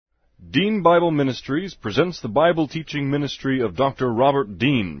Dean Bible Ministries presents the Bible teaching ministry of Dr. Robert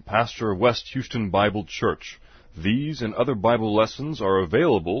Dean, pastor of West Houston Bible Church. These and other Bible lessons are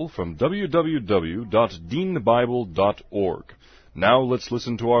available from www.deanbible.org. Now let's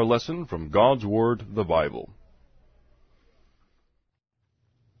listen to our lesson from God's Word, the Bible.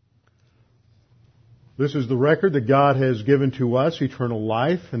 This is the record that God has given to us, eternal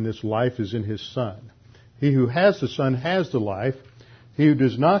life, and this life is in His Son. He who has the Son has the life. He who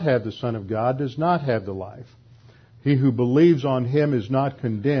does not have the Son of God does not have the life. He who believes on Him is not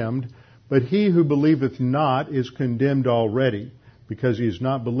condemned, but he who believeth not is condemned already, because he has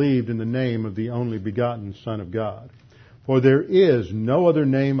not believed in the name of the only begotten Son of God. For there is no other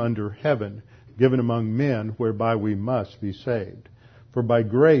name under heaven given among men whereby we must be saved. For by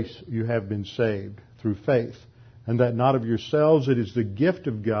grace you have been saved, through faith, and that not of yourselves, it is the gift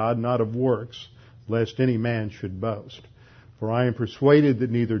of God, not of works, lest any man should boast. For I am persuaded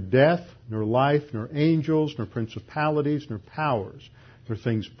that neither death, nor life, nor angels, nor principalities, nor powers, nor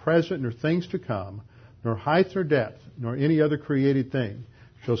things present, nor things to come, nor height, nor depth, nor any other created thing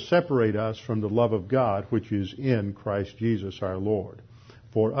shall separate us from the love of God which is in Christ Jesus our Lord.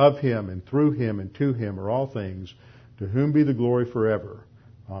 For of Him, and through Him, and to Him are all things, to whom be the glory forever.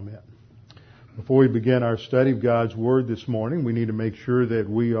 Amen. Before we begin our study of God's Word this morning, we need to make sure that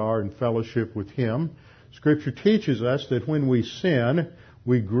we are in fellowship with Him. Scripture teaches us that when we sin,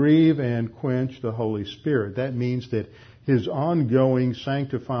 we grieve and quench the Holy Spirit. That means that His ongoing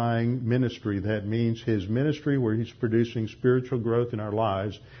sanctifying ministry, that means His ministry where He's producing spiritual growth in our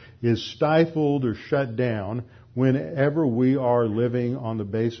lives, is stifled or shut down whenever we are living on the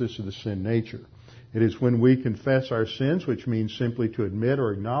basis of the sin nature. It is when we confess our sins, which means simply to admit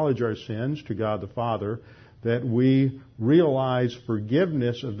or acknowledge our sins to God the Father, that we realize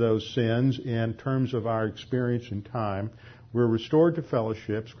forgiveness of those sins in terms of our experience in time. We're restored to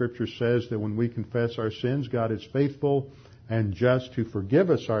fellowship. Scripture says that when we confess our sins, God is faithful and just to forgive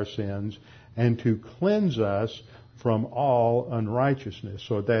us our sins and to cleanse us from all unrighteousness.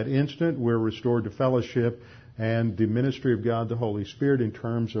 So at that instant, we're restored to fellowship, and the ministry of God the Holy Spirit in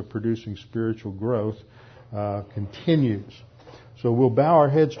terms of producing spiritual growth continues. So we'll bow our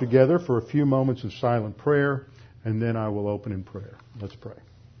heads together for a few moments of silent prayer, and then I will open in prayer. Let's pray.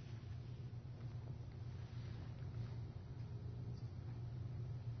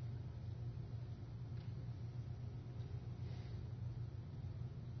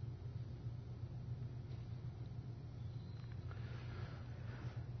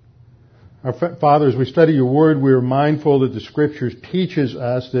 Our Father, as we study your word, we are mindful that the Scriptures teaches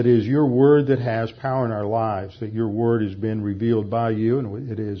us that it is your word that has power in our lives, that your word has been revealed by you,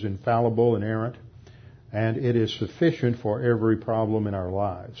 and it is infallible, inerrant, and it is sufficient for every problem in our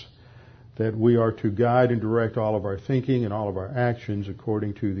lives, that we are to guide and direct all of our thinking and all of our actions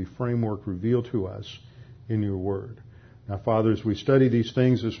according to the framework revealed to us in your word. Now, Father, as we study these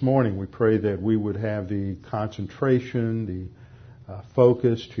things this morning, we pray that we would have the concentration, the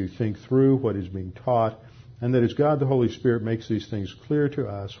focus to think through what is being taught, and that as God the Holy Spirit makes these things clear to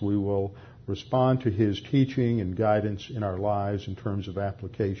us, we will respond to His teaching and guidance in our lives in terms of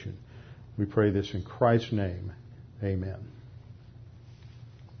application. We pray this in Christ's name. Amen.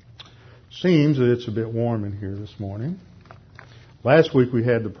 Seems that it's a bit warm in here this morning. Last week we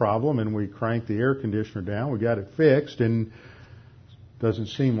had the problem and we cranked the air conditioner down. We got it fixed and it doesn't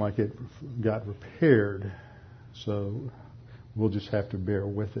seem like it got repaired. So we'll just have to bear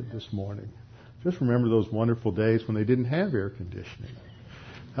with it this morning. Just remember those wonderful days when they didn't have air conditioning.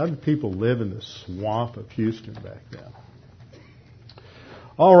 How did people live in the swamp of Houston back then?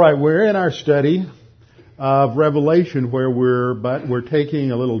 All right, we're in our study of Revelation where we're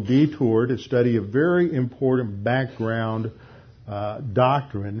taking a little detour to study a very important background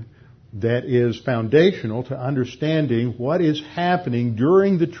doctrine that is foundational to understanding what is happening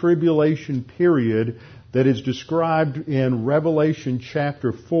during the tribulation period that is described in Revelation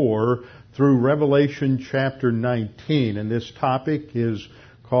chapter 4 through Revelation chapter 19. And this topic is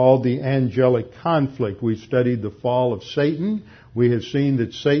called the Angelic conflict. We've studied the fall of Satan. We have seen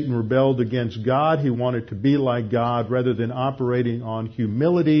that Satan rebelled against God. He wanted to be like God rather than operating on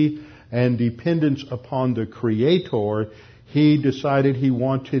humility and dependence upon the Creator. He decided he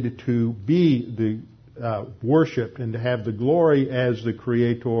wanted to be the worshipped and to have the glory as the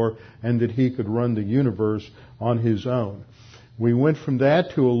Creator, and that he could run the universe on his own. We went from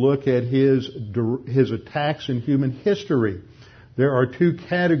that to a look at his attacks in human history. There are two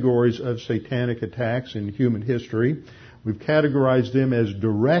categories of satanic attacks in human history. We've categorized them as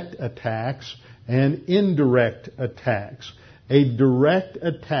direct attacks and indirect attacks. A direct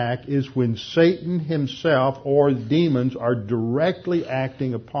attack is when Satan himself or demons are directly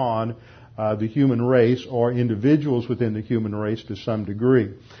acting upon the human race or individuals within the human race to some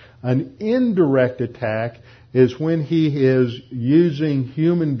degree. An indirect attack is when he is using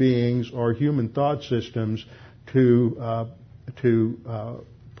human beings or human thought systems to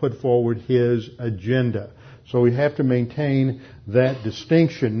put forward his agenda. So we have to maintain that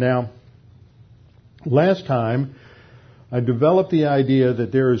distinction. Now, last time I developed the idea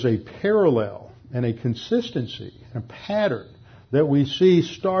that there is a parallel and a consistency, a pattern that we see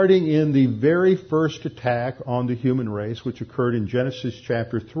starting in the very first attack on the human race, which occurred in Genesis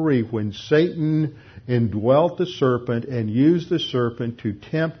chapter 3, when Satan indwelt the serpent and used the serpent to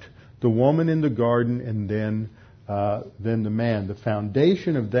tempt the woman in the garden and then the man. The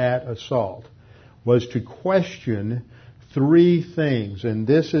foundation of that assault was to question three things, and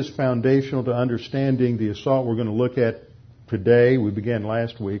this is foundational to understanding the assault we're going to look at today. We began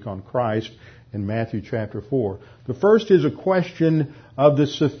last week on Christ in Matthew chapter 4. The first is a question of the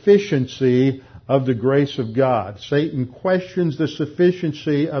sufficiency of the grace of God. Satan questions the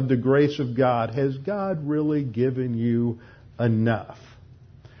sufficiency of the grace of God. Has God really given you enough?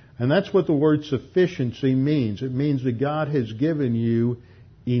 And that's what the word sufficiency means. It means that God has given you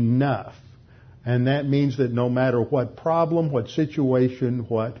enough. And that means that no matter what problem, what situation,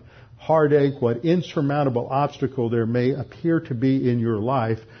 what heartache, what insurmountable obstacle there may appear to be in your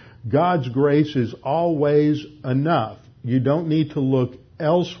life, God's grace is always enough. You don't need to look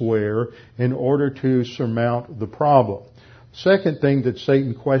elsewhere in order to surmount the problem. Second thing that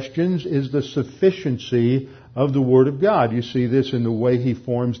Satan questions is the sufficiency of the Word of God. You see this in the way he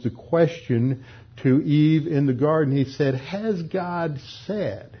forms the question to Eve in the garden. He said, "Has God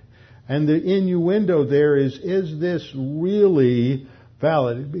said?" And the innuendo there is this really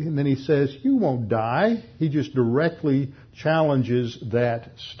valid? And then he says, "You won't die." He just directly challenges that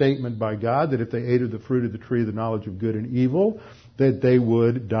statement by God that if they ate of the fruit of the tree of the knowledge of good and evil, that they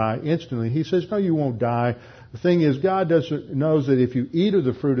would die instantly. He says, "No, you won't die." The thing is, God knows that if you eat of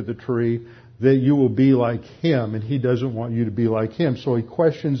the fruit of the tree, that you will be like Him, and He doesn't want you to be like Him. So he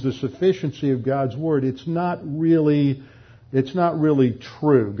questions the sufficiency of God's Word. It's not really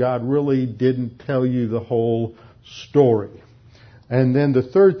true. God really didn't tell you the whole story. And then the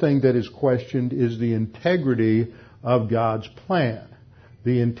third thing that is questioned is the integrity of God's plan.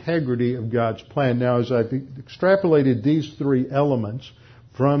 The integrity of God's plan. Now, as I've extrapolated these three elements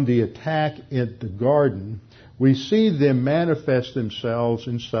from the attack in the garden, we see them manifest themselves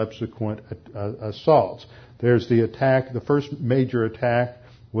in subsequent assaults. There's the attack. The first major attack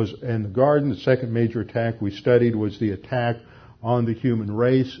was in the garden. The second major attack we studied was the attack on the human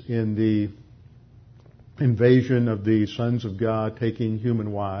race in the invasion of the sons of God taking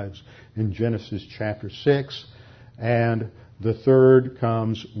human wives in Genesis chapter 6. And the third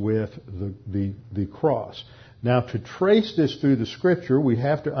comes with the cross. Now, to trace this through the Scripture, we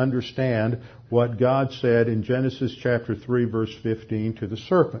have to understand what God said in Genesis chapter 3, verse 15 to the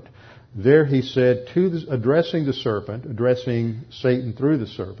serpent. There he said, addressing the serpent, addressing Satan through the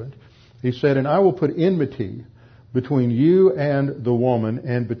serpent, he said, "And I will put enmity between you and the woman,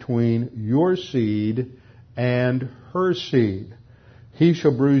 and between your seed and her seed. He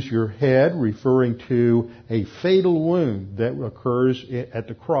shall bruise your head," referring to a fatal wound that occurs at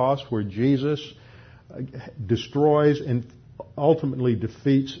the cross where Jesus destroys and ultimately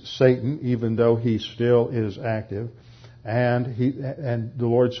defeats Satan, even though he still is active. And the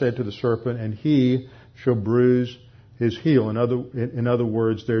Lord said to the serpent, "And he shall bruise his heel." In other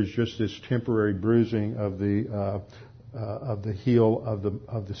words, there's just this temporary bruising of the heel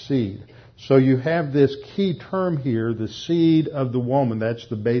of the seed. So you have this key term here, the seed of the woman. That's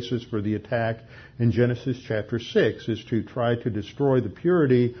the basis for the attack in Genesis chapter 6, is to try to destroy the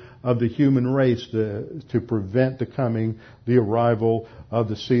purity of the human race, to prevent the arrival of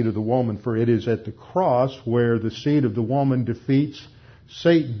the seed of the woman. For it is at the cross where the seed of the woman defeats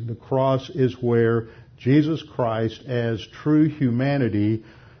Satan. The cross is where Jesus Christ, as true humanity,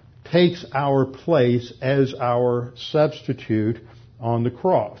 takes our place as our substitute on the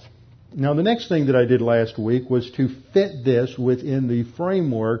cross. Now, the next thing that I did last week was to fit this within the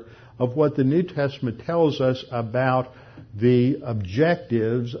framework of what the New Testament tells us about the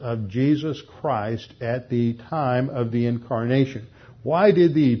objectives of Jesus Christ at the time of the Incarnation. Why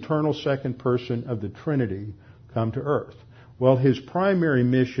did the eternal second person of the Trinity come to earth? Well, His primary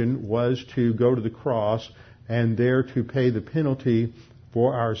mission was to go to the cross and there to pay the penalty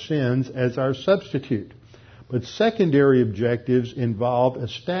for our sins as our substitute. But secondary objectives involve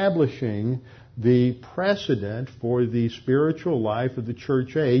establishing the precedent for the spiritual life of the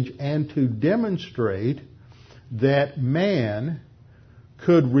church age and to demonstrate that man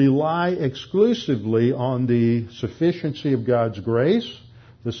could rely exclusively on the sufficiency of God's grace,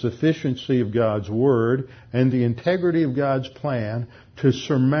 the sufficiency of God's Word, and the integrity of God's plan to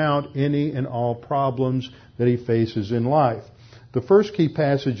surmount any and all problems that he faces in life. The first key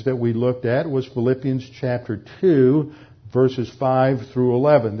passage that we looked at was Philippians chapter 2, verses 5 through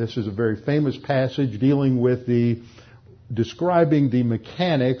 11. This is a very famous passage dealing with describing the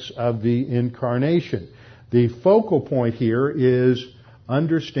mechanics of the incarnation. The focal point here is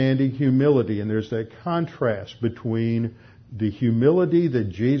understanding humility, and there's that contrast between the humility that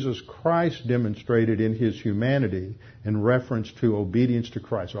Jesus Christ demonstrated in his humanity in reference to obedience to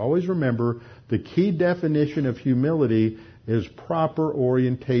Christ. Always remember, the key definition of humility is proper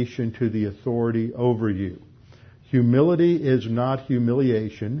orientation to the authority over you. Humility is not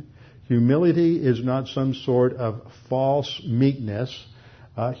humiliation. Humility is not some sort of false meekness.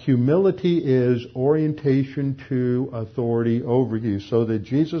 Humility is orientation to authority over you, so that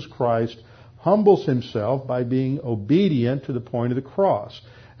Jesus Christ humbles himself by being obedient to the point of the cross.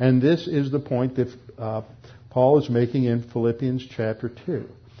 And this is the point that Paul is making in Philippians chapter 2.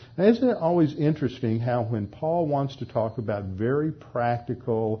 Now, isn't it always interesting how when Paul wants to talk about very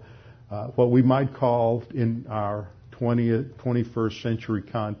practical, what we might call in our 21st century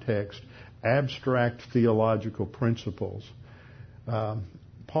context, abstract theological principles,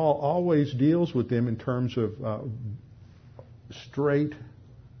 Paul always deals with them in terms of straight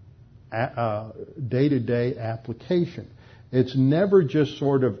day-to-day application. It's never just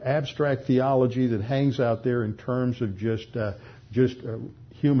sort of abstract theology that hangs out there in terms of just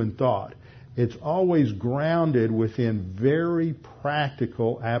human thought. It's always grounded within very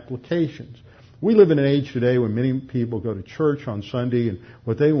practical applications. We live in an age today when many people go to church on Sunday, and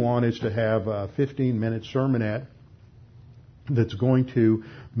what they want is to have a 15-minute sermonette that's going to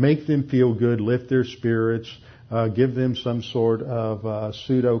make them feel good, lift their spirits, give them some sort of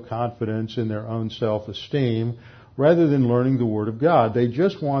pseudo-confidence in their own self-esteem, rather than learning the Word of God. They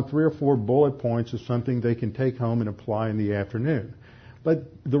just want 3 or 4 bullet points of something they can take home and apply in the afternoon. But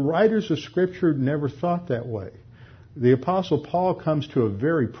the writers of Scripture never thought that way. The Apostle Paul comes to a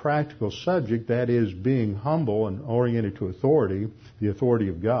very practical subject, that is being humble and oriented to authority, the authority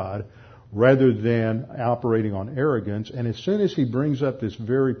of God, rather than operating on arrogance. And as soon as he brings up this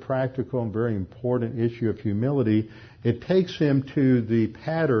very practical and very important issue of humility, it takes him to the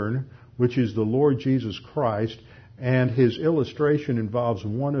pattern, which is the Lord Jesus Christ, and his illustration involves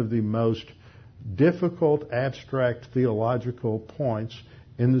one of the most difficult abstract theological points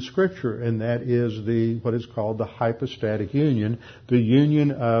in the Scripture, and that is what is called the hypostatic union, the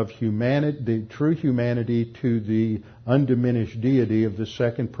union of humanity, the true humanity to the undiminished deity of the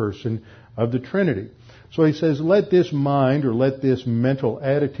second person of the Trinity. So he says, let this mind, or let this mental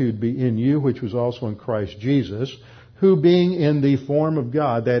attitude be in you, which was also in Christ Jesus, who being in the form of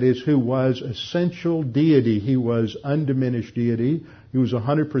God, that is, who was essential deity, he was undiminished deity, he was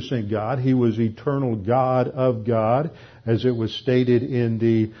 100% God, he was eternal God of God, as it was stated in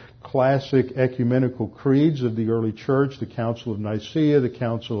the classic ecumenical creeds of the early church, the Council of Nicaea, the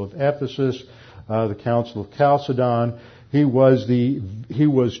Council of Ephesus, the Council of Chalcedon. He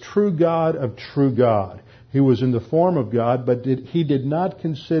was true God of true God. He was in the form of God, but he did not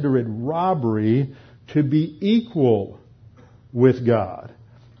consider it robbery to be equal with God.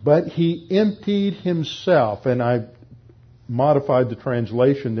 But he emptied himself, and I modified the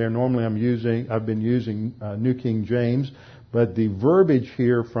translation there. Normally I've been using New King James, but the verbiage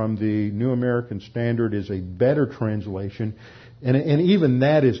here from the New American Standard is a better translation, and even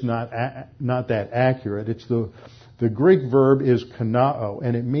that is not that accurate. It's the Greek verb is kanao,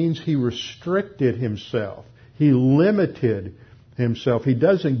 and it means he restricted himself. He limited himself. He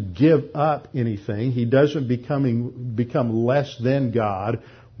doesn't give up anything. He doesn't become less than God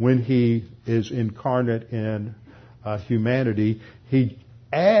when he is incarnate in humanity. He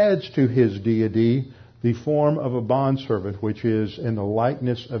adds to his deity the form of a bondservant, which is in the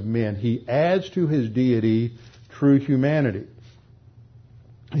likeness of men. He adds to his deity true humanity.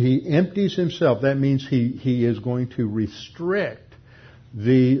 He empties himself. That means he is going to restrict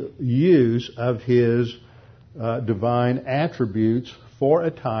the use of his divine attributes for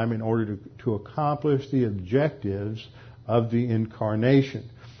a time in order to accomplish the objectives of the incarnation.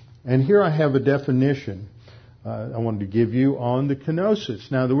 And here I have a definition I wanted to give you on the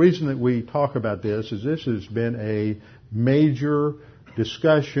kenosis. Now, the reason that we talk about this is this has been a major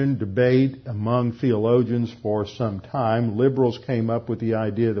discussion, debate among theologians for some time. Liberals came up with the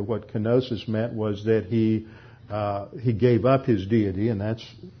idea that what kenosis meant was that he gave up his deity, and that's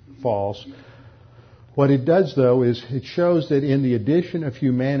false. What it does, though, is it shows that in the addition of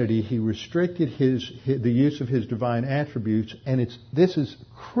humanity, He restricted the use of His divine attributes, and this is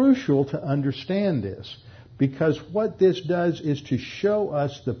crucial to understand this, because what this does is to show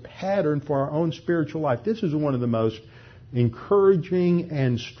us the pattern for our own spiritual life. This is one of the most encouraging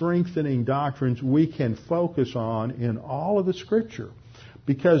and strengthening doctrines we can focus on in all of the Scripture,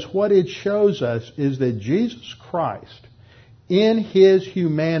 because what it shows us is that Jesus Christ, in His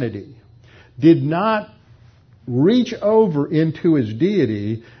humanity, did not reach over into His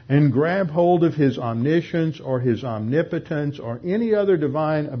deity and grab hold of His omniscience or His omnipotence or any other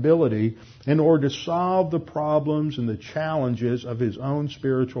divine ability in order to solve the problems and the challenges of His own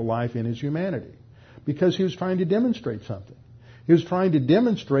spiritual life in His humanity. Because He was trying to demonstrate something. He was trying to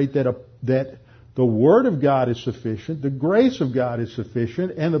demonstrate that the Word of God is sufficient, the grace of God is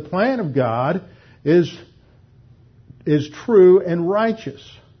sufficient, and the plan of God is true and righteous.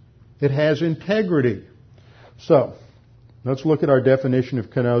 It has integrity. So, let's look at our definition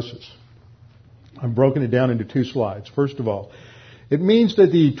of kenosis. I've broken it down into 2 slides. First of all, it means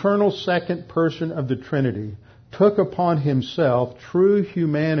that the eternal second person of the Trinity took upon Himself true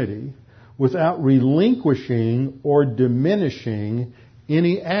humanity without relinquishing or diminishing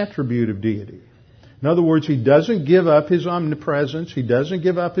any attribute of deity. In other words, He doesn't give up His omnipresence. He doesn't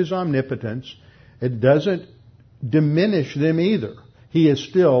give up His omnipotence. It doesn't diminish them either. He is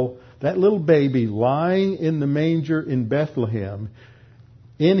still, that little baby lying in the manger in Bethlehem,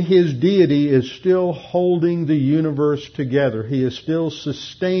 in His deity is still holding the universe together. He is still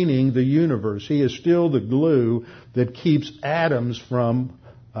sustaining the universe. He is still the glue that keeps atoms from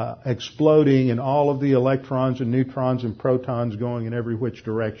exploding and all of the electrons and neutrons and protons going in every which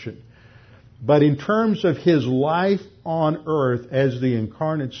direction. But in terms of His life on earth as the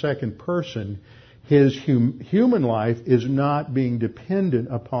incarnate second person, His human life is not being dependent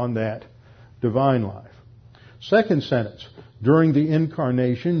upon that divine life. Second sentence. During the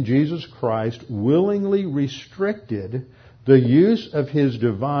incarnation, Jesus Christ willingly restricted the use of His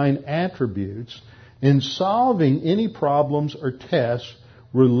divine attributes in solving any problems or tests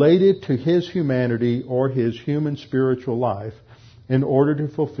related to His humanity or His human spiritual life in order to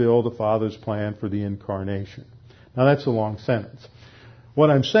fulfill the Father's plan for the incarnation. Now that's a long sentence. What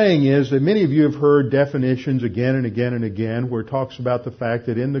I'm saying is that many of you have heard definitions again and again and again where it talks about the fact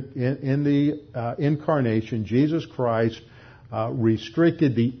that in the incarnation, Jesus Christ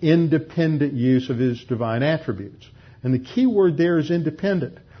restricted the independent use of His divine attributes. And the key word there is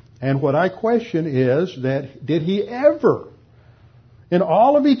independent. And what I question is that did He ever, in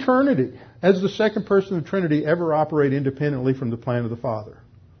all of eternity, as the second person of the Trinity, ever operate independently from the plan of the Father?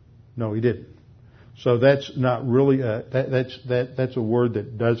 No, He didn't. So that's not really that's a word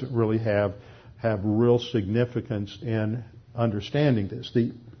that doesn't really have real significance in understanding this.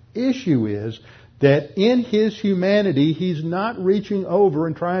 The issue is that in His humanity, He's not reaching over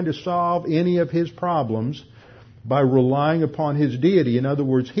and trying to solve any of His problems by relying upon His deity. In other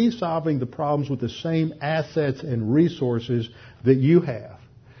words, He's solving the problems with the same assets and resources that you have.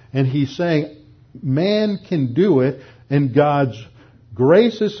 And He's saying man can do it, and God's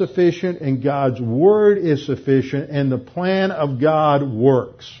grace is sufficient, and God's Word is sufficient, and the plan of God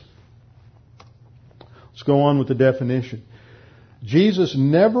works. Let's go on with the definition. Jesus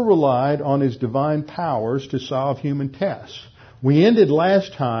never relied on His divine powers to solve human tests. We ended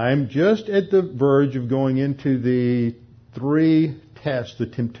last time just at the verge of going into the 3 tests, the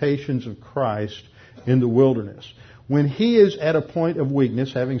temptations of Christ in the wilderness. When He is at a point of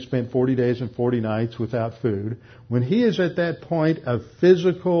weakness, having spent 40 days and 40 nights without food, when He is at that point of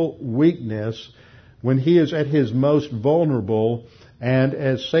physical weakness, when He is at His most vulnerable, and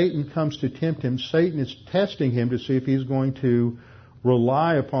as Satan comes to tempt Him, Satan is testing Him to see if He's going to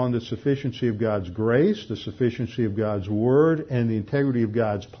rely upon the sufficiency of God's grace, the sufficiency of God's Word, and the integrity of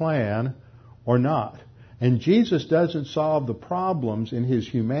God's plan, or not. And Jesus doesn't solve the problems in His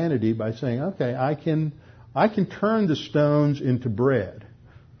humanity by saying, okay, I can turn the stones into bread,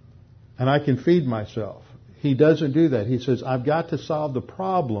 and I can feed myself. He doesn't do that. He says, I've got to solve the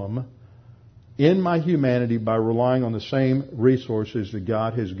problem in my humanity by relying on the same resources that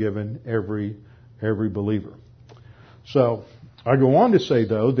God has given every believer. So, I go on to say,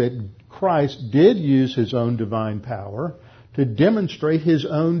 though, that Christ did use His own divine power to demonstrate His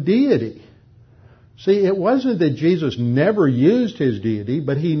own deity. See, it wasn't that Jesus never used His deity,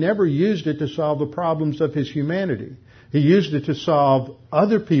 but He never used it to solve the problems of His humanity. He used it to solve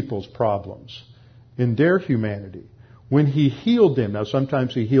other people's problems in their humanity. When He healed them, now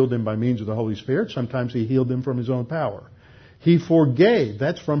sometimes He healed them by means of the Holy Spirit, sometimes He healed them from His own power. He forgave,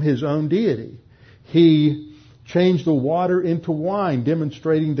 that's from His own deity. He changed the water into wine,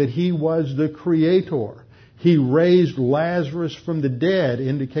 demonstrating that He was the Creator. He raised Lazarus from the dead,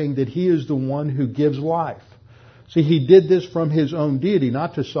 indicating that He is the one who gives life. See, He did this from His own deity,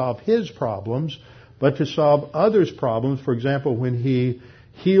 not to solve His problems, but to solve others' problems. For example, when He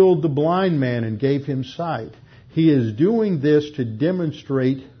healed the blind man and gave him sight. He is doing this to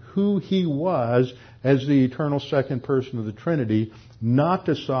demonstrate who He was as the eternal second person of the Trinity, not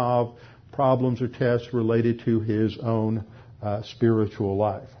to solve problems or tests related to His own spiritual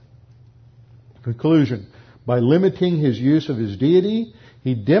life. Conclusion. By limiting His use of His deity,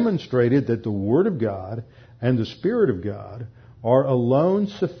 He demonstrated that the Word of God and the Spirit of God are alone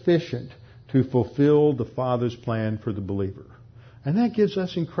sufficient to fulfill the Father's plan for the believer. And that gives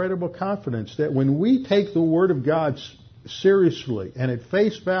us incredible confidence that when we take the Word of God seriously and at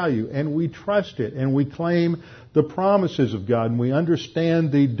face value, and we trust it, and we claim the promises of God, and we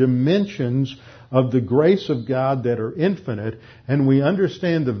understand the dimensions of the grace of God that are infinite, and we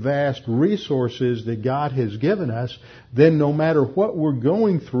understand the vast resources that God has given us, then no matter what we're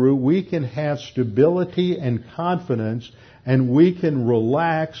going through, we can have stability and confidence, and we can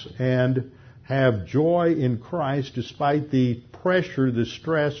relax and have joy in Christ despite the pressure, the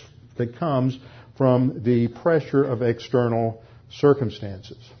stress that comes from the pressure of external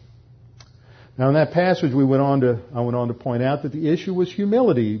circumstances. Now in that passage I went on to point out that the issue was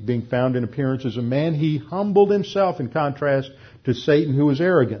humility being found in appearance as a man. He humbled himself in contrast to Satan, who was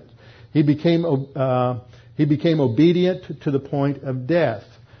arrogant. He became obedient to the point of death,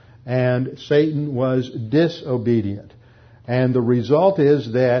 and Satan was disobedient. And the result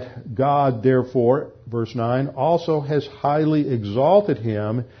is that God, therefore, verse 9, also has highly exalted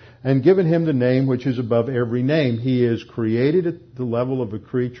Him and given Him the name which is above every name. He is created at the level of a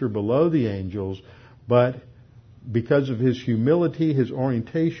creature below the angels, but because of His humility, His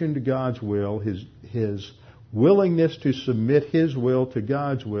orientation to God's will, His willingness to submit His will to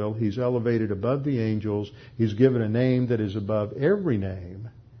God's will, He's elevated above the angels. He's given a name that is above every name.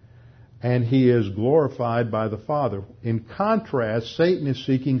 And He is glorified by the Father. In contrast, Satan is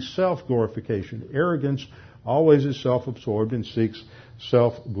seeking self-glorification. Arrogance always is self-absorbed and seeks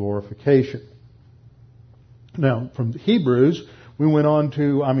self-glorification. Now, from Philippians, we went on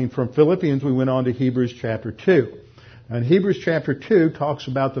to Hebrews chapter 2. And Hebrews chapter 2 talks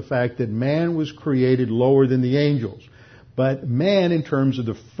about the fact that man was created lower than the angels. But man, in terms of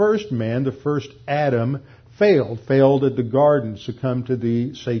the first man, the first Adam, failed at the garden, succumbed to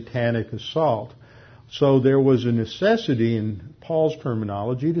the satanic assault. So there was a necessity, in Paul's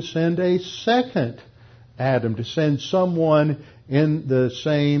terminology, to send a second Adam, to send someone in the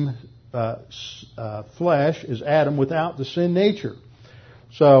same flesh as Adam without the sin nature.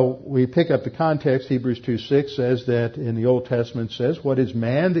 So we pick up the context. Hebrews 2:6 says that in the Old Testament says, "What is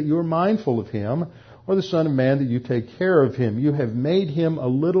man that you are mindful of him, or the Son of Man that you take care of him? You have made him a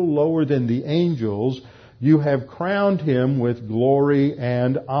little lower than the angels. You have crowned Him with glory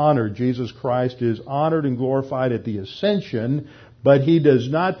and honor." Jesus Christ is honored and glorified at the ascension, but He does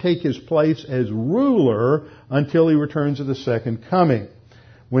not take His place as ruler until He returns at the second coming,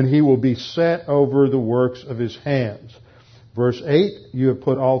 when He will be set over the works of His hands. Verse 8, "You have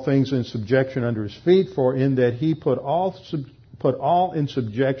put all things in subjection under His feet, for in that He put all in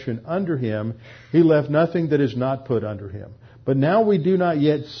subjection under Him, He left nothing that is not put under Him. But now we do not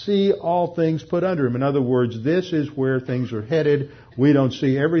yet see all things put under Him." In other words, this is where things are headed. We don't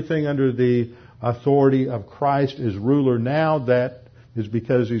see everything under the authority of Christ as ruler now. That is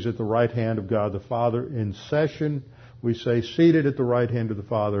because He's at the right hand of God the Father in session. We say seated at the right hand of the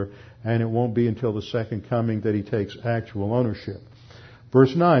Father, and it won't be until the second coming that He takes actual ownership.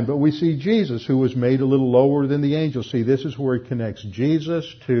 Verse 9, "But we see Jesus, who was made a little lower than the angels." See, this is where it connects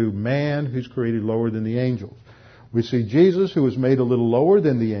Jesus to man, who's created lower than the angels. "We see Jesus, who was made a little lower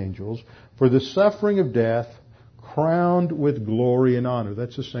than the angels, for the suffering of death, crowned with glory and honor."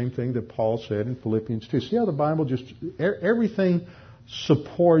 That's the same thing that Paul said in Philippians 2. See how the Bible everything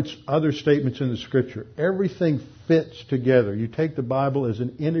supports other statements in the Scripture. Everything fits together. You take the Bible as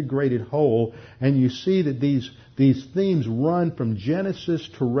an integrated whole, and you see that these themes run from Genesis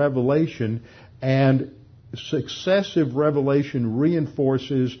to Revelation, and successive revelation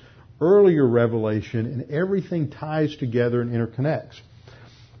reinforces earlier revelation, and everything ties together and interconnects.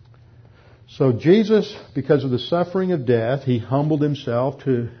 So Jesus, because of the suffering of death, He humbled Himself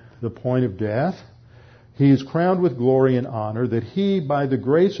to the point of death. He is crowned with glory and honor, that He, by the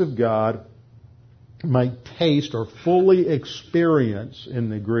grace of God, might taste or fully experience, in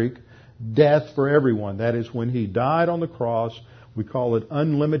the Greek, death for everyone. That is, when He died on the cross, we call it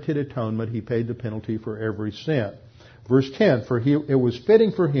unlimited atonement. He paid the penalty for every sin. Verse 10, "For it was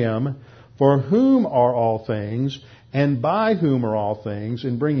fitting for Him, For whom are all things, and by whom are all things,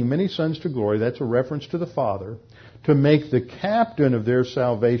 in bringing many sons to glory, that's a reference to the Father, to make the captain of their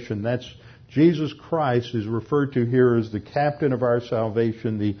salvation, that's Jesus Christ is referred to here as the captain of our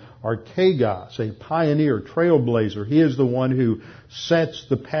salvation, the archegos, a pioneer, trailblazer. He is the one who sets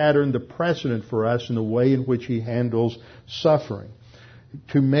the pattern, the precedent for us in the way in which he handles suffering.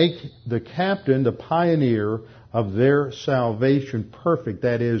 To make the captain, the pioneer of their salvation perfect,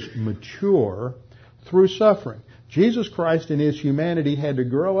 that is, mature, through suffering. Jesus Christ in his humanity had to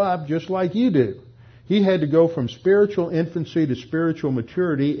grow up just like you do. He had to go from spiritual infancy to spiritual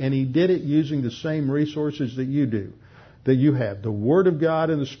maturity, and he did it using the same resources that you do, that you have, the Word of God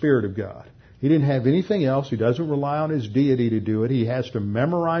and the Spirit of God. He didn't have anything else. He doesn't rely on his deity to do it. He has to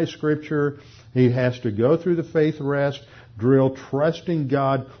memorize Scripture. He has to go through the faith rest drill, trusting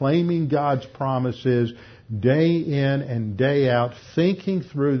God, claiming God's promises, day in and day out, thinking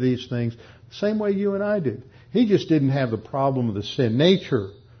through these things, the same way you and I do. He just didn't have the problem of the sin nature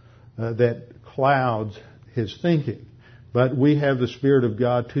that clouds his thinking. But we have the Spirit of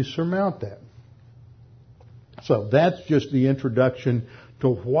God to surmount that. So that's just the introduction to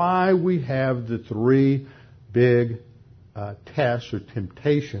why we have the three big tests or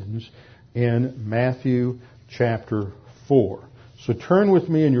temptations in Matthew chapter 4. So turn with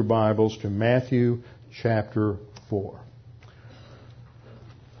me in your Bibles to Matthew chapter 4.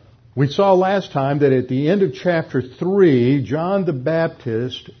 We saw last time that at the end of chapter 3, John the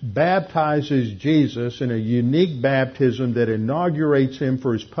Baptist baptizes Jesus in a unique baptism that inaugurates him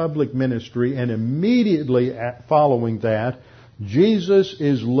for his public ministry, and immediately following that, Jesus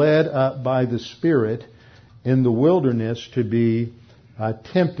is led up by the Spirit in the wilderness to be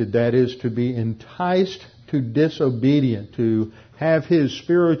tempted, that is, to be enticed to disobedience, to have his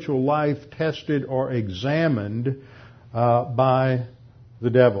spiritual life tested or examined by the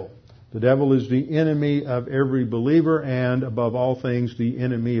devil. The devil is the enemy of every believer and, above all things, the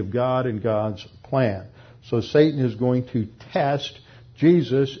enemy of God and God's plan. So Satan is going to test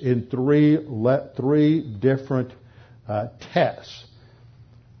Jesus in three different tests.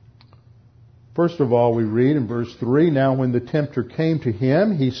 First of all, we read in verse 3, "Now when the tempter came to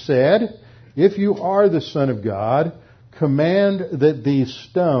him, he said, 'If you are the Son of God, command that these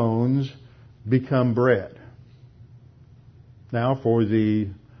stones become bread.'" Now, for the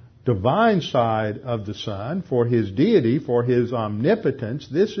divine side of the Son, for his deity, for his omnipotence,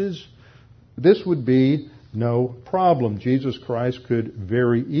 this would be no problem. Jesus Christ could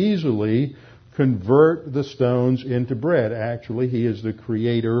very easily convert the stones into bread. Actually, he is the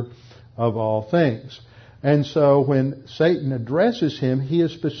creator of all things. And so when Satan addresses him, he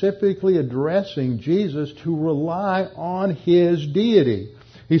is specifically addressing Jesus to rely on his deity.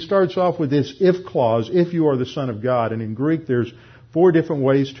 He starts off with this if clause, if you are the Son of God. And in Greek, there's 4 different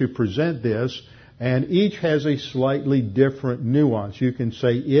ways to present this, and each has a slightly different nuance. You can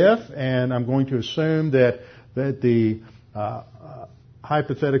say if, and I'm going to assume that the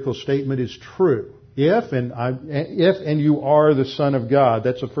hypothetical statement is true. If and you are the Son of God,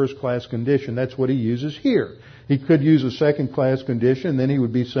 that's a first-class condition. That's what he uses here. He could use a second-class condition, then he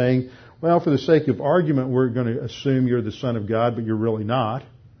would be saying, well, for the sake of argument, we're going to assume you're the Son of God, but you're really not.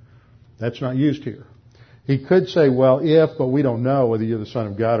 That's not used here. He could say, well, if, but we don't know whether you're the Son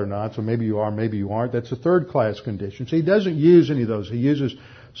of God or not, so maybe you are, maybe you aren't. That's a third-class condition. So he doesn't use any of those.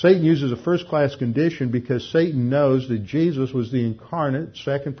 Satan uses a first-class condition because Satan knows that Jesus was the incarnate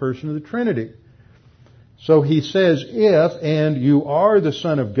second person of the Trinity. So he says, if, and you are the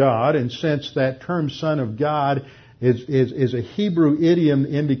Son of God, and since that term Son of God is a Hebrew idiom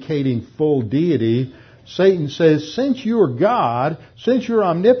indicating full deity, Satan says, since you are God, since you're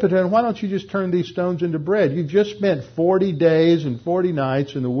omnipotent, why don't you just turn these stones into bread? You've just spent 40 days and 40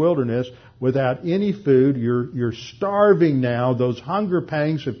 nights in the wilderness without any food. You're starving now. Those hunger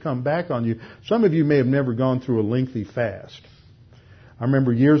pangs have come back on you. Some of you may have never gone through a lengthy fast. I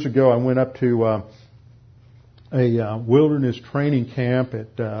remember years ago I went up to a wilderness training camp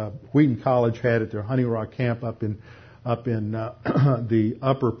at Wheaton College had at their Honey Rock camp up in the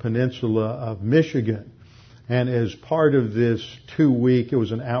Upper Peninsula of Michigan. And as part of this 2-week, it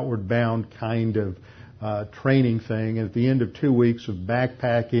was an outward bound kind of training thing. And at the end of 2 weeks of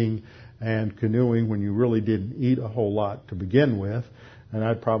backpacking and canoeing, when you really didn't eat a whole lot to begin with, and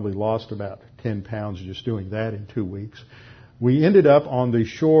I'd probably lost about 10 pounds just doing that in 2 weeks, we ended up on the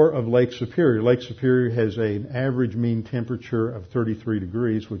shore of Lake Superior. Lake Superior has an average mean temperature of 33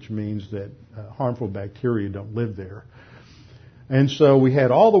 degrees, which means that harmful bacteria don't live there. And so we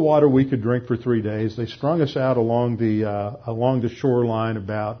had all the water we could drink for 3 days. They strung us out along the shoreline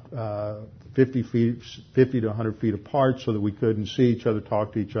about 50 to 100 feet apart so that we couldn't see each other,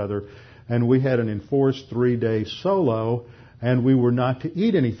 talk to each other. and we had an enforced 3-day solo, and we were not to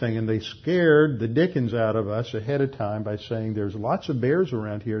eat anything, and they scared the dickens out of us ahead of time by saying there's lots of bears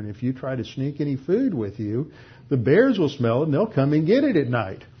around here, and if you try to sneak any food with you, the bears will smell it and they'll come and get it at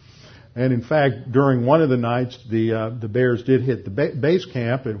night. And in fact, during one of the nights, the bears did hit the base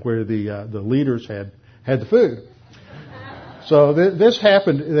camp, and where the leaders had the food. So this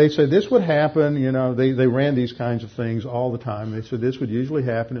happened. They said this would happen. They ran these kinds of things all the time. They said this would usually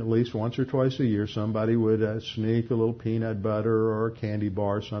happen at least once or twice a year. Somebody would sneak a little peanut butter or a candy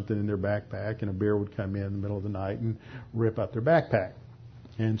bar or something in their backpack, and a bear would come in the middle of the night and rip up their backpack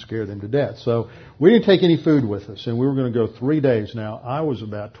and scare them to death. So we didn't take any food with us, and we were going to go 3 days. Now, I was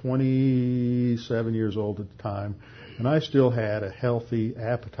about 27 years old at the time, and I still had a healthy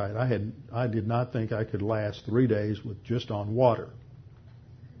appetite. I did not think I could last 3 days with just on water.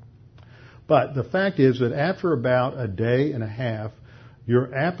 But the fact is that after about a day and a half,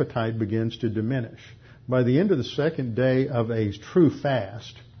 your appetite begins to diminish. By the end of the second day of a true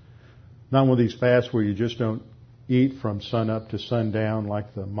fast, not one of these fasts where you just don't eat from sun up to sundown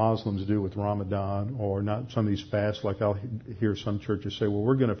like the Muslims do with Ramadan, or not some of these fasts like I'll hear some churches say, well,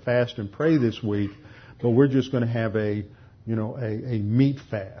 we're going to fast and pray this week, but we're just going to have a meat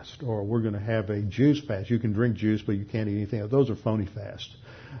fast, or we're going to have a juice fast. You can drink juice, but you can't eat anything else. Those are phony fasts.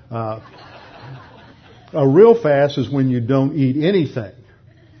 A real fast is when you don't eat anything.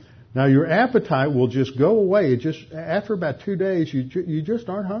 Now your appetite will just go away. After about 2 days, you just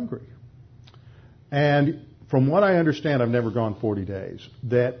aren't hungry. And from what I understand, I've never gone 40 days,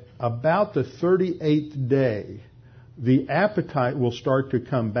 that about the 38th day, the appetite will start to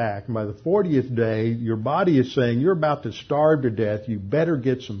come back. And by the 40th day, your body is saying, you're about to starve to death, you better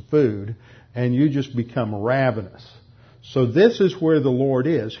get some food, and you just become ravenous. So this is where the Lord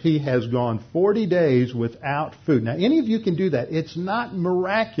is. He has gone 40 days without food. Now, any of you can do that. It's not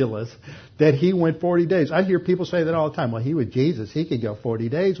miraculous that He went 40 days. I hear people say that all the time. Well, He was Jesus. He could go 40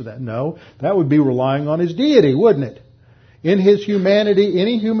 days without. No, that would be relying on His deity, wouldn't it? In His humanity,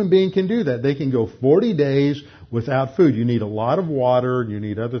 any human being can do that. They can go 40 days without food. You need a lot of water, you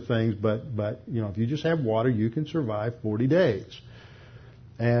need other things, but if you just have water, you can survive 40 days.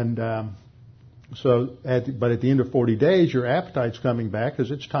 And but at the end of 40 days, your appetite's coming back because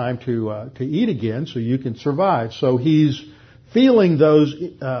it's time to eat again, so you can survive. So He's feeling those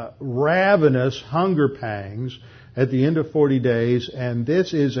ravenous hunger pangs at the end of 40 days, and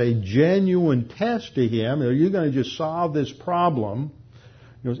this is a genuine test to Him. Are you going to just solve this problem?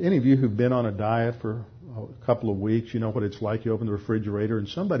 Any of you who've been on a diet for a couple of weeks, you know what it's like. You open the refrigerator and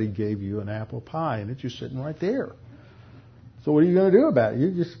somebody gave you an apple pie, and it's just sitting right there. So what are you going to do about it?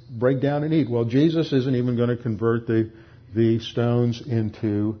 You just break down and eat. Well, Jesus isn't even going to convert the stones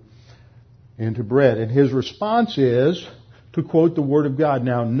into bread. And His response is to quote the Word of God.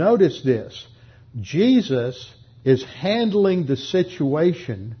 Now, notice this. Jesus is handling the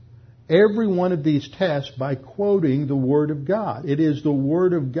situation, every one of these tests, by quoting the Word of God. It is the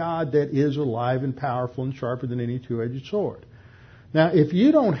Word of God that is alive and powerful and sharper than any two-edged sword. Now, if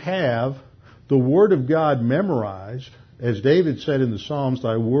you don't have the Word of God memorized, as David said in the Psalms,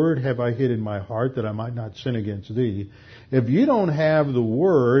 Thy word have I hid in my heart that I might not sin against Thee. If you don't have the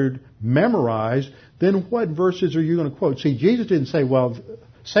Word memorized, then what verses are you going to quote? See, Jesus didn't say, well,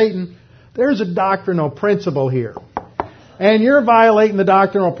 Satan, there's a doctrinal principle here. And you're violating the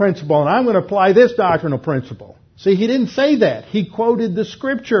doctrinal principle, and I'm going to apply this doctrinal principle. See, He didn't say that. He quoted the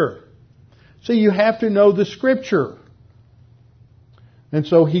Scripture. See, you have to know the Scripture. And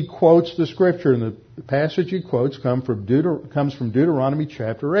so He quotes the Scripture, and the passage He quotes comes from Deuteronomy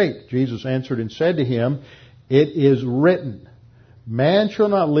chapter 8. Jesus answered and said to him, It is written, Man shall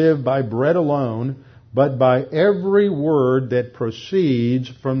not live by bread alone, but by every word that proceeds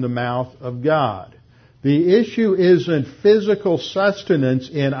from the mouth of God. The issue isn't physical sustenance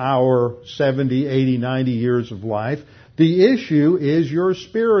in our 70, 80, 90 years of life. The issue is your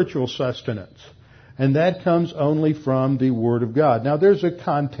spiritual sustenance. And that comes only from the Word of God. Now, there's a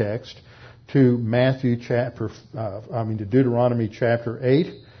context to Deuteronomy chapter 8.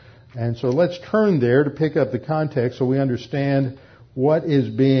 And so let's turn there to pick up the context so we understand what is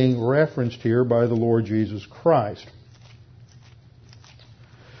being referenced here by the Lord Jesus Christ.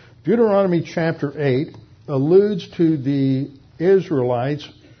 Deuteronomy chapter 8 alludes to the Israelites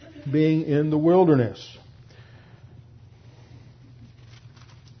being in the wilderness.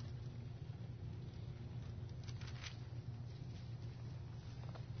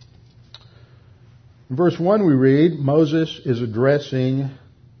 In verse 1 we read, Moses is addressing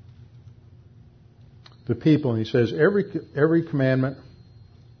the people, and he says, Every commandment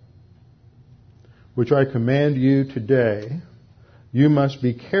which I command you today, You must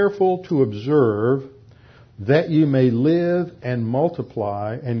be careful to observe that you may live and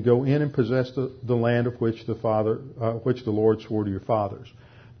multiply and go in and possess the land of which which the Lord swore to your fathers.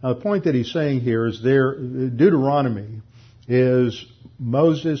 Now, the point that he's saying here is Deuteronomy is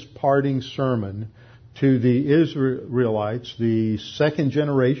Moses' parting sermon to the Israelites, the second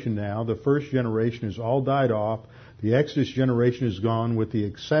generation now. The first generation has all died off. The Exodus generation is gone, with the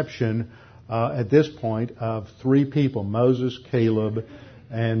exception at this point of 3 people, Moses, Caleb,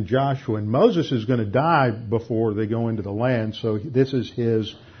 and Joshua. And Moses is going to die before they go into the land, so this is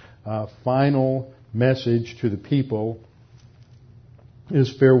his final message to the people,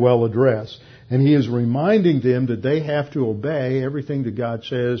 his farewell address. And he is reminding them that they have to obey everything that God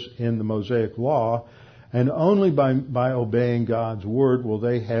says in the Mosaic Law, and only by obeying God's Word will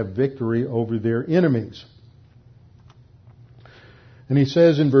they have victory over their enemies. And he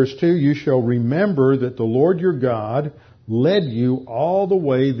says in verse 2, you shall remember that the Lord your God led you all the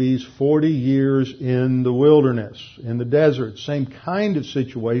way these 40 years in the wilderness, in the desert. Same kind of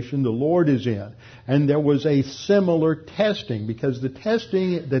situation the Lord is in. And there was a similar testing, because the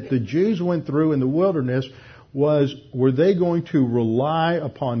testing that the Jews went through in the wilderness was, were they going to rely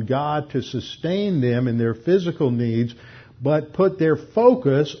upon God to sustain them in their physical needs, but put their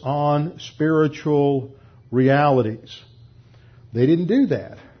focus on spiritual realities? They didn't do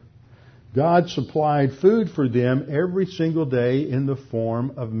that. God supplied food for them every single day in the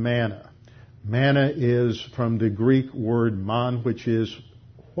form of manna. Manna is from the Greek word man, which is,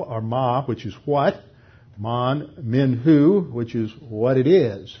 or ma, which is what? Minhu, which is what it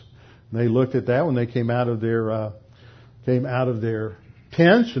is. And they looked at that when they came out of their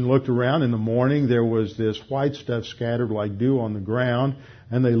tents and looked around in the morning. There was this white stuff scattered like dew on the ground,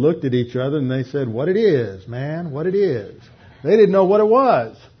 and they looked at each other and they said, "What it is, man? What it is?" They didn't know what it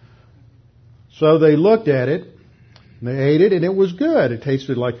was. So they looked at it, and they ate it, and it was good. It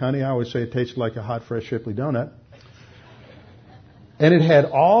tasted like honey. I always say it tasted like a hot, fresh Shipley donut. And it had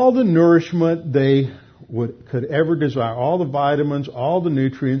all the nourishment they could ever desire, all the vitamins, all the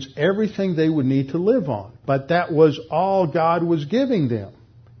nutrients, everything they would need to live on. But that was all God was giving them.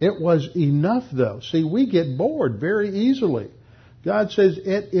 It was enough, though. See, we get bored very easily. God says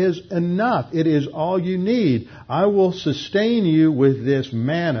it is enough. It is all you need. I will sustain you with this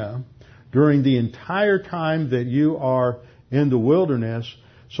manna during the entire time that you are in the wilderness,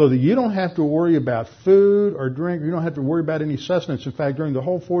 so that you don't have to worry about food or drink. You don't have to worry about any sustenance. In fact, during the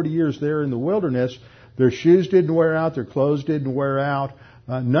whole 40 years there in the wilderness, their shoes didn't wear out, their clothes didn't wear out,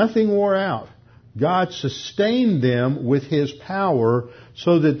 nothing wore out. God sustained them with His power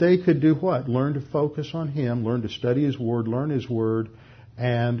so that they could do what? Learn to focus on Him, learn to study His Word, learn His Word,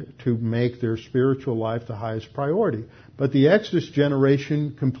 and to make their spiritual life the highest priority. But the Exodus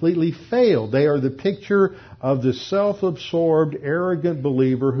generation completely failed. They are the picture of the self-absorbed, arrogant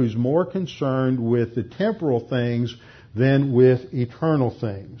believer who's more concerned with the temporal things than with eternal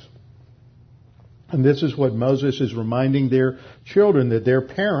things. And this is what Moses is reminding their children, that their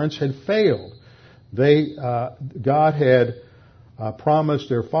parents had failed. God had promised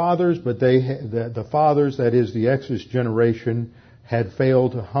their fathers, but the fathers, that is the Exodus generation, had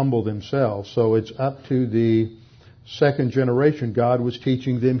failed to humble themselves. So it's up to the second generation. God was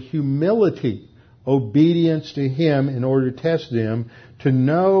teaching them humility, obedience to Him in order to test them, to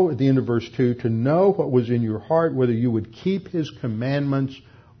know, at the end of verse 2, to know what was in your heart, whether you would keep His commandments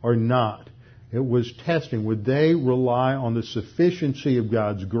or not. It was testing. Would they rely on the sufficiency of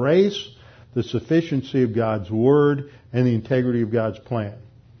God's grace, the sufficiency of God's Word, and the integrity of God's plan?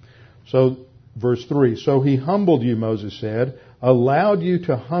 So, verse 3, so He humbled you, Moses said, allowed you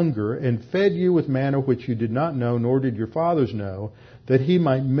to hunger, and fed you with manna which you did not know, nor did your fathers know, that He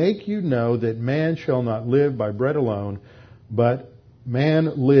might make you know that man shall not live by bread alone, but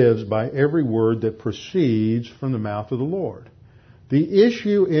man lives by every word that proceeds from the mouth of the Lord. The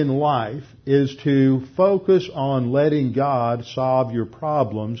issue in life is to focus on letting God solve your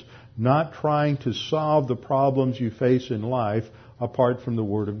problems, not trying to solve the problems you face in life apart from the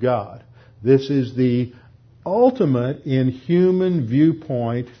Word of God. This is the ultimate in human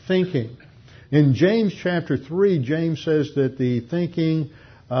viewpoint thinking. In James chapter 3, James says that the thinking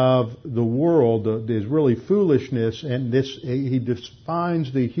of the world is really foolishness, and he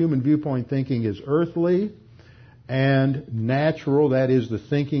defines the human viewpoint thinking as earthly and natural, that is the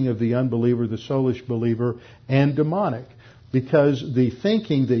thinking of the unbeliever, the soulish believer, and demonic. Because the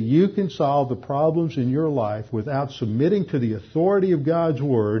thinking that you can solve the problems in your life without submitting to the authority of God's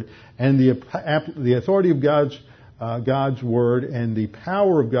Word and the authority of God's God's Word and the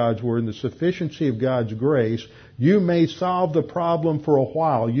power of God's Word and the sufficiency of God's grace, you may solve the problem for a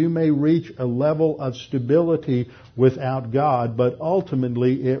while. You may reach a level of stability without God, but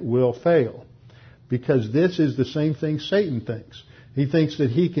ultimately it will fail. Because this is the same thing Satan thinks. He thinks that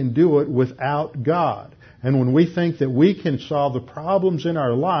he can do it without God. And when we think that we can solve the problems in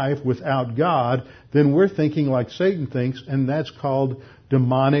our life without God, then we're thinking like Satan thinks, and that's called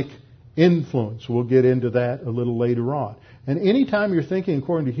demonic influence. We'll get into that a little later on. And anytime you're thinking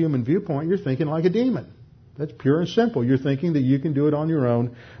according to human viewpoint, you're thinking like a demon. That's pure and simple. You're thinking that you can do it on your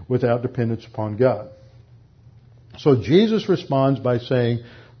own without dependence upon God. So Jesus responds by saying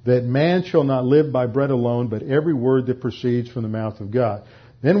that man shall not live by bread alone, but every word that proceeds from the mouth of God.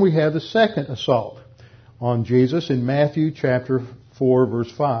 Then we have the second assault on Jesus in Matthew chapter 4,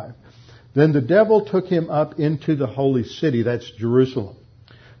 verse 5. Then the devil took him up into the holy city, that's Jerusalem,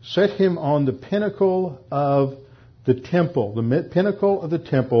 set him on the pinnacle of the temple. The pinnacle of the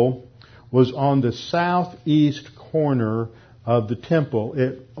temple was on the southeast corner of the temple.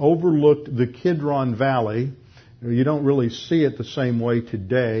 It overlooked the Kidron Valley. You don't really see it the same way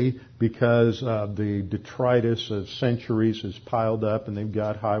today because the detritus of centuries is piled up and they've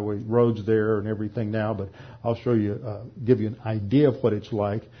got highway roads there and everything now, but I'll show you, give you an idea of what it's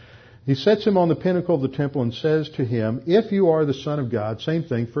like. He sets him on the pinnacle of the temple and says to him, if you are the Son of God, same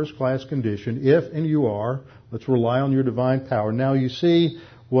thing, first class condition, if and you are, let's rely on your divine power. Now you see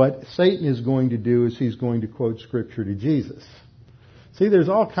what Satan is going to do is he's going to quote Scripture to Jesus. See, there's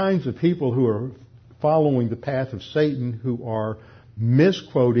all kinds of people who are following the path of Satan who are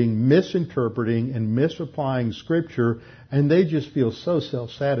misquoting, misinterpreting, and misapplying Scripture, and they just feel so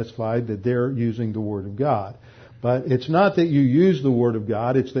self-satisfied that they're using the Word of God. But it's not that you use the Word of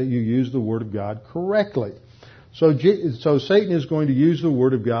God, it's that you use the Word of God correctly. So Satan is going to use the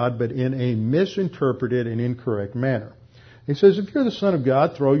Word of God, but in a misinterpreted and incorrect manner. He says, if you're the Son of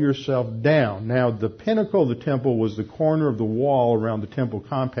God, throw yourself down. Now, the pinnacle of the temple was the corner of the wall around the temple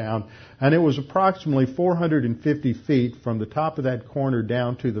compound, and it was approximately 450 feet from the top of that corner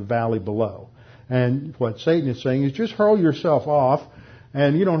down to the valley below. And what Satan is saying is just hurl yourself off,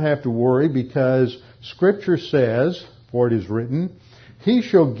 and you don't have to worry because Scripture says, for it is written, He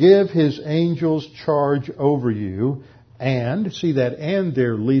shall give His angels charge over you, and, see that and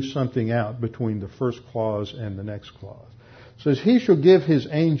there leaves something out between the first clause and the next clause. It says, He shall give His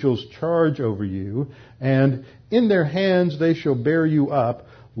angels charge over you, and in their hands they shall bear you up,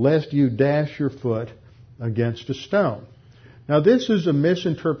 lest you dash your foot against a stone. Now this is a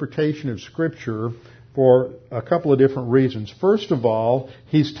misinterpretation of Scripture for a couple of different reasons. First of all,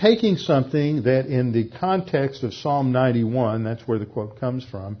 he's taking something that in the context of Psalm 91, that's where the quote comes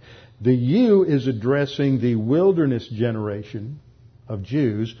from, the you is addressing the wilderness generation of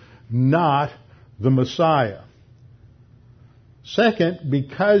Jews, not the Messiah. Second,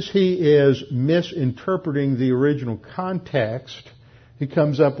 because he is misinterpreting the original context, he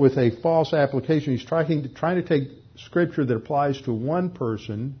comes up with a false application. He's trying to take Scripture that applies to one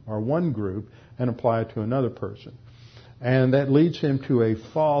person or one group and apply it to another person. And that leads him to a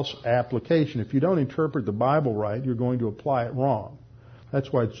false application. If you don't interpret the Bible right, you're going to apply it wrong.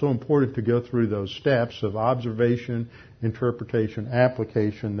 That's why it's so important to go through those steps of observation, interpretation,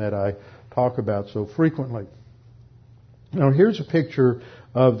 application that I talk about so frequently. Now here's a picture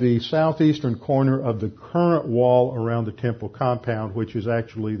of the southeastern corner of the current wall around the temple compound, which is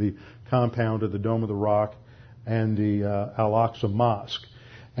actually the compound of the Dome of the Rock and the Al-Aqsa Mosque.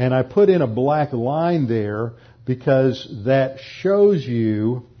 And I put in a black line there because that shows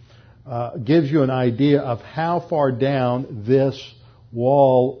you, gives you an idea of how far down this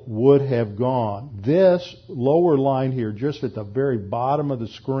wall would have gone. This lower line here, just at the very bottom of the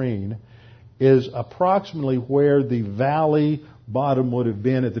screen, is approximately where the valley bottom would have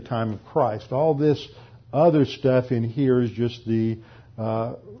been at the time of Christ. All this other stuff in here is just the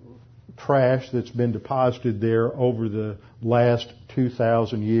trash that's been deposited there over the last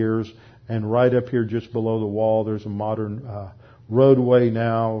 2,000 years. And right up here just below the wall, there's a modern roadway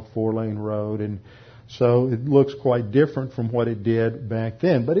now, a 4-lane road. And so it looks quite different from what it did back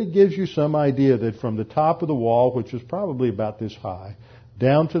then. But it gives you some idea that from the top of the wall, which is probably about this high,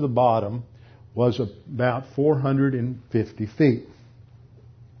 down to the bottom was about 450 feet.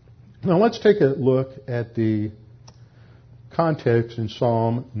 Now let's take a look at the context in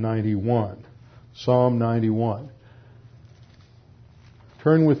Psalm 91. Psalm 91.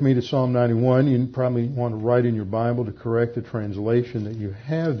 Turn with me to Psalm 91. You probably want to write in your Bible to correct the translation that you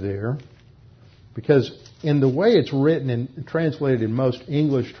have there, because in the way it's written and translated in most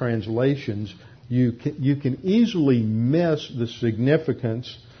English translations, you can easily miss the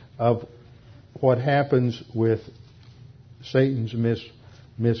significance of what happens with Satan's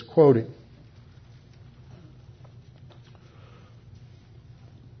misquoting.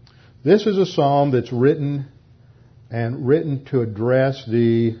 This is a psalm that's written to address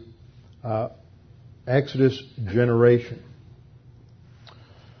the Exodus generation.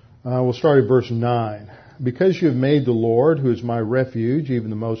 We'll start at verse 9. Because you have made the Lord, who is my refuge,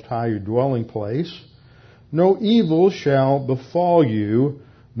 even the Most High, your dwelling place, no evil shall befall you,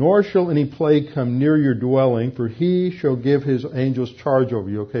 nor shall any plague come near your dwelling, for he shall give his angels charge over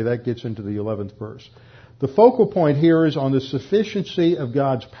you. Okay, that gets into the 11th verse. The focal point here is on the sufficiency of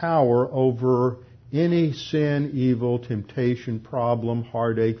God's power over any sin, evil, temptation, problem,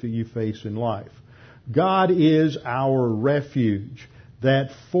 heartache that you face in life. God is our refuge,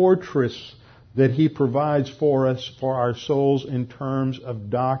 that fortress that He provides for us, for our souls in terms of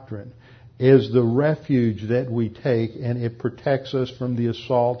doctrine, is the refuge that we take, and it protects us from the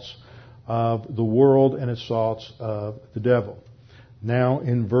assaults of the world and assaults of the devil. Now,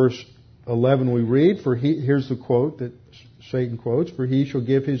 in verse 11 we read, here's the quote that Satan quotes, for he shall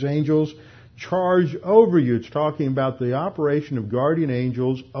give his angels charge over you. It's talking about the operation of guardian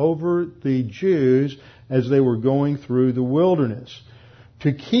angels over the Jews as they were going through the wilderness,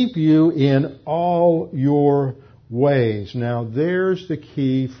 to keep you in all your ways. Now there's the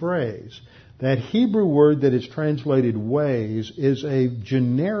key phrase. That Hebrew word that is translated ways is a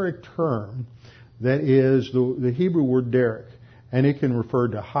generic term that is the Hebrew word derek. And it can refer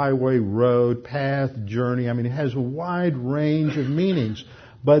to highway, road, path, journey. I mean, it has a wide range of meanings.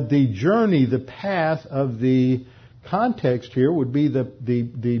 But the journey, the path of the context here would be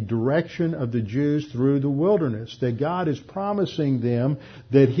the direction of the Jews through the wilderness. That God is promising them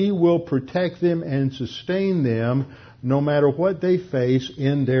that He will protect them and sustain them no matter what they face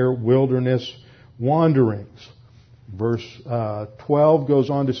in their wilderness wanderings. Verse 12 goes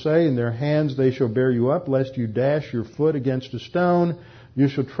on to say, in their hands they shall bear you up, lest you dash your foot against a stone. You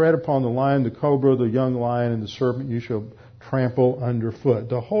shall tread upon the lion, the cobra, the young lion, and the serpent you shall trample underfoot.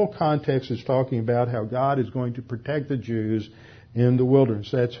 The whole context is talking about how God is going to protect the Jews in the wilderness.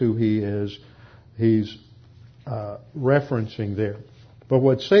 That's who He is. He's referencing there. But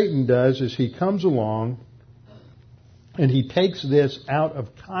what Satan does is he comes along and he takes this out of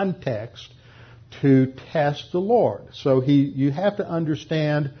context to test the Lord. So you have to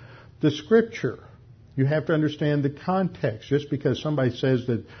understand the Scripture. You have to understand the context. Just because somebody says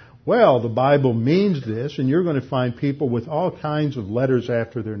that, well, the Bible means this, and you're going to find people with all kinds of letters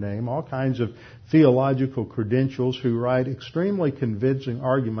after their name, all kinds of theological credentials who write extremely convincing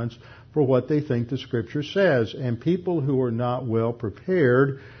arguments for what they think the Scripture says. And people who are not well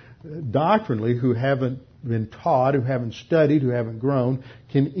prepared doctrinally, who haven't been taught, who haven't studied, who haven't grown,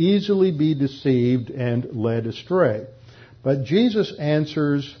 can easily be deceived and led astray. But Jesus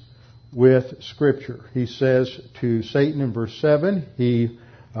answers with Scripture. He says to Satan in verse 7, he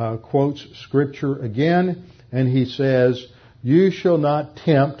quotes Scripture again, and he says, you shall not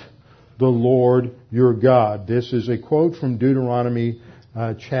tempt the Lord your God. This is a quote from Deuteronomy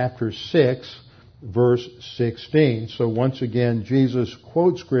chapter 6, verse 16. So once again, Jesus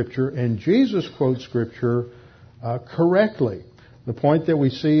quotes Scripture, and Jesus quotes Scripture correctly. The point that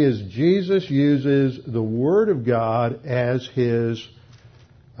we see is Jesus uses the Word of God as his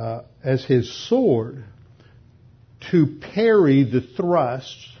sword to parry the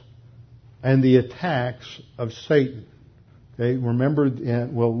thrusts and the attacks of Satan. Okay, remember,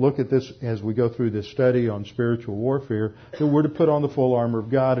 and we'll look at this as we go through this study on spiritual warfare, that we're to put on the full armor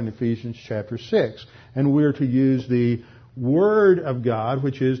of God in Ephesians chapter 6. And we're to use the Word of God,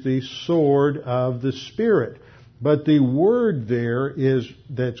 which is the sword of the Spirit. But the word there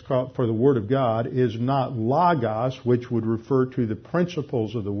that's called for the Word of God is not logos, which would refer to the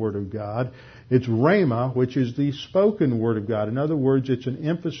principles of the Word of God. It's rhema, which is the spoken Word of God. In other words, it's an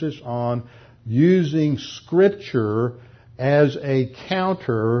emphasis on using Scripture as a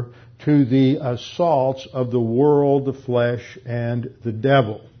counter to the assaults of the world, the flesh, and the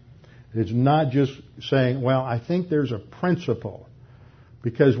devil. It's not just saying, well, I think there's a principle.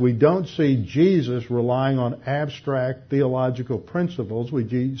 Because we don't see Jesus relying on abstract theological principles. We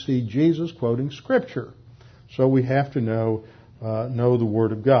see Jesus quoting Scripture. So we have to know the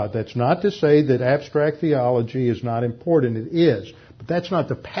Word of God. That's not to say that abstract theology is not important. It is. But that's not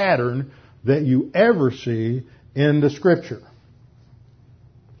the pattern that you ever see in the Scripture.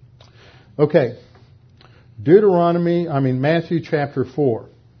 Okay. Matthew chapter 4.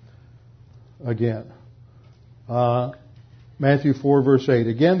 Again. Matthew 4 verse 8.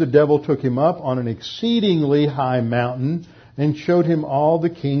 Again, the devil took him up on an exceedingly high mountain and showed him all the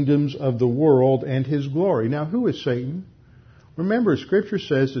kingdoms of the world and his glory. Now, who is Satan? Remember, Scripture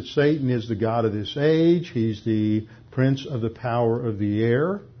says that Satan is the god of this age. He's the prince of the power of the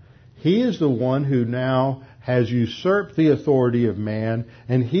air. He is the one who now has usurped the authority of man,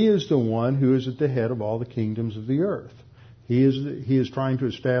 and he is the one who is at the head of all the kingdoms of the earth. He is trying to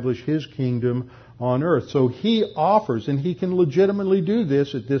establish his kingdom on earth. So he offers, and he can legitimately do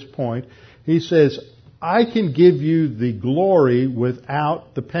this at this point. He says, I can give you the glory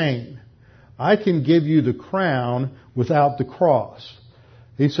without the pain. I can give you the crown without the cross.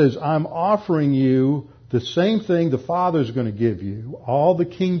 He says, I'm offering you the same thing the Father's going to give you, all the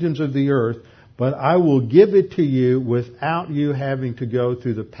kingdoms of the earth, but I will give it to you without you having to go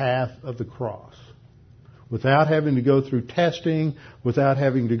through the path of the cross. Without having to go through testing, without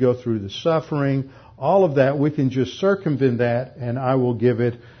having to go through the suffering, all of that, we can just circumvent that, and I will give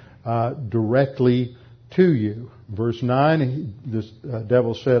it directly to you. Verse 9, the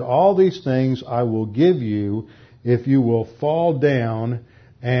devil said, all these things I will give you if you will fall down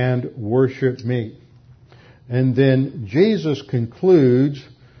and worship me. And then Jesus concludes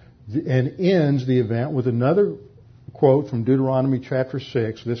and ends the event with another quote from Deuteronomy chapter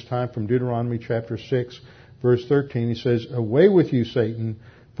 6, this time from Deuteronomy chapter 6, verse 13. He says, away with you, Satan,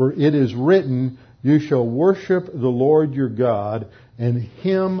 for it is written, you shall worship the Lord your God, and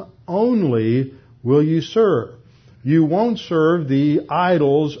him only will you serve. You won't serve the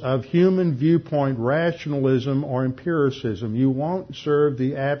idols of human viewpoint rationalism or empiricism. You won't serve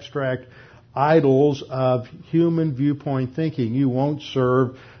the abstract idols of human viewpoint thinking. You won't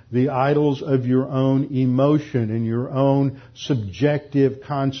serve the idols of your own emotion and your own subjective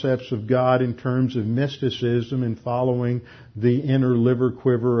concepts of God in terms of mysticism and following the inner liver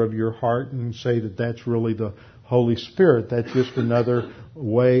quiver of your heart and say that that's really the Holy Spirit. That's just another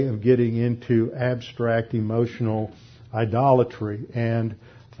way of getting into abstract emotional idolatry and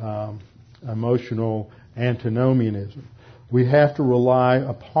emotional antinomianism. We have to rely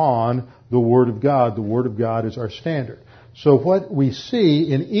upon the Word of God. The Word of God is our standard. So what we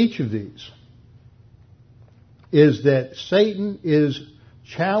see in each of these is that Satan is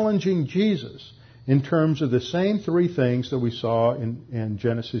challenging Jesus in terms of the same three things that we saw in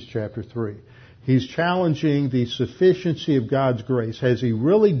Genesis chapter 3. He's challenging the sufficiency of God's grace. Has He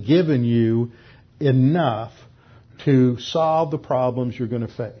really given you enough to solve the problems you're going to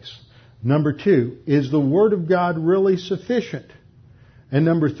face? Number 2, is the Word of God really sufficient? And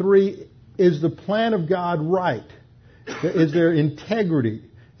number 3, is the plan of God right? Is there integrity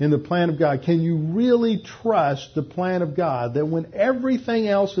in the plan of God? Can you really trust the plan of God that when everything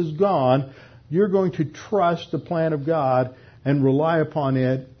else is gone, you're going to trust the plan of God and rely upon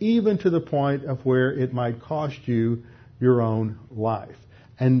it even to the point of where it might cost you your own life?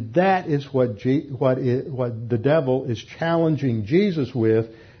 And that is what the devil is challenging Jesus with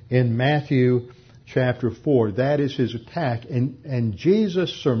in Matthew chapter 4. That is his attack. And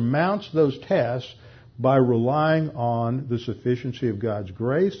Jesus surmounts those tests by relying on the sufficiency of God's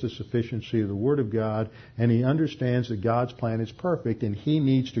grace, the sufficiency of the Word of God, and he understands that God's plan is perfect, and he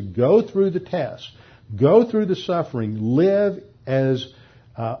needs to go through the tests, go through the suffering, live as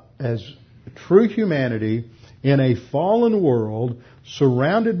true humanity in a fallen world,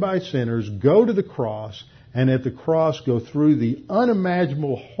 surrounded by sinners, go to the cross, and at the cross go through the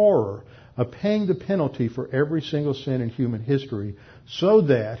unimaginable horror of paying the penalty for every single sin in human history, so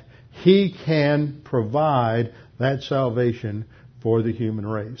that he can provide that salvation for the human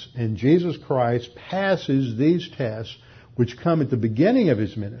race. And Jesus Christ passes these tests, which come at the beginning of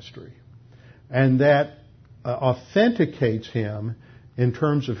his ministry, and that authenticates him in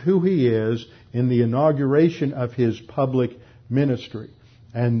terms of who he is in the inauguration of his public ministry.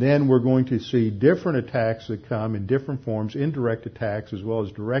 And then we're going to see different attacks that come in different forms, indirect attacks as well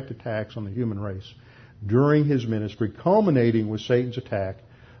as direct attacks on the human race during his ministry, culminating with Satan's attack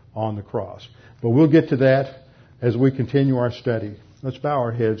on the cross. But we'll get to that as we continue our study. Let's bow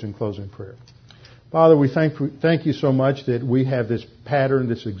our heads in closing prayer. Father, we thank you so much that we have this pattern,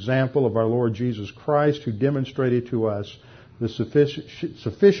 this example of our Lord Jesus Christ, who demonstrated to us the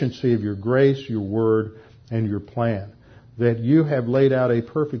sufficiency of your grace, your word, and your plan. That you have laid out a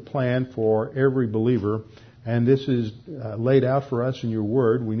perfect plan for every believer, and this is laid out for us in your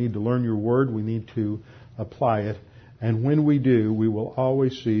word. We need to learn your word. We need to apply it. And when we do, we will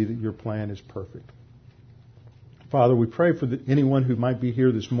always see that your plan is perfect. Father, we pray for anyone who might be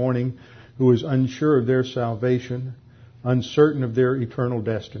here this morning who is unsure of their salvation, uncertain of their eternal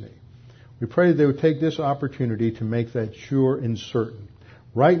destiny. We pray that they would take this opportunity to make that sure and certain.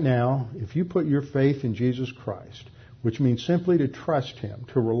 Right now, if you put your faith in Jesus Christ, which means simply to trust Him,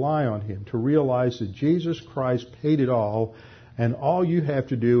 to rely on Him, to realize that Jesus Christ paid it all, and all you have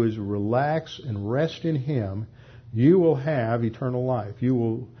to do is relax and rest in Him, you will have eternal life. You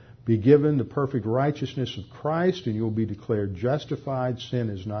will Be given the perfect righteousness of Christ, and you'll be declared justified. Sin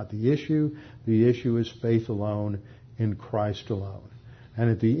is not the issue. The issue is faith alone in Christ alone. And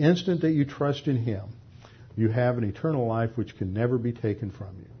at the instant that you trust in Him, you have an eternal life which can never be taken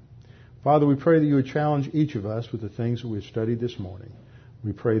from you. Father, we pray that you would challenge each of us with the things that we've studied this morning.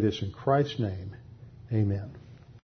 We pray this in Christ's name. Amen.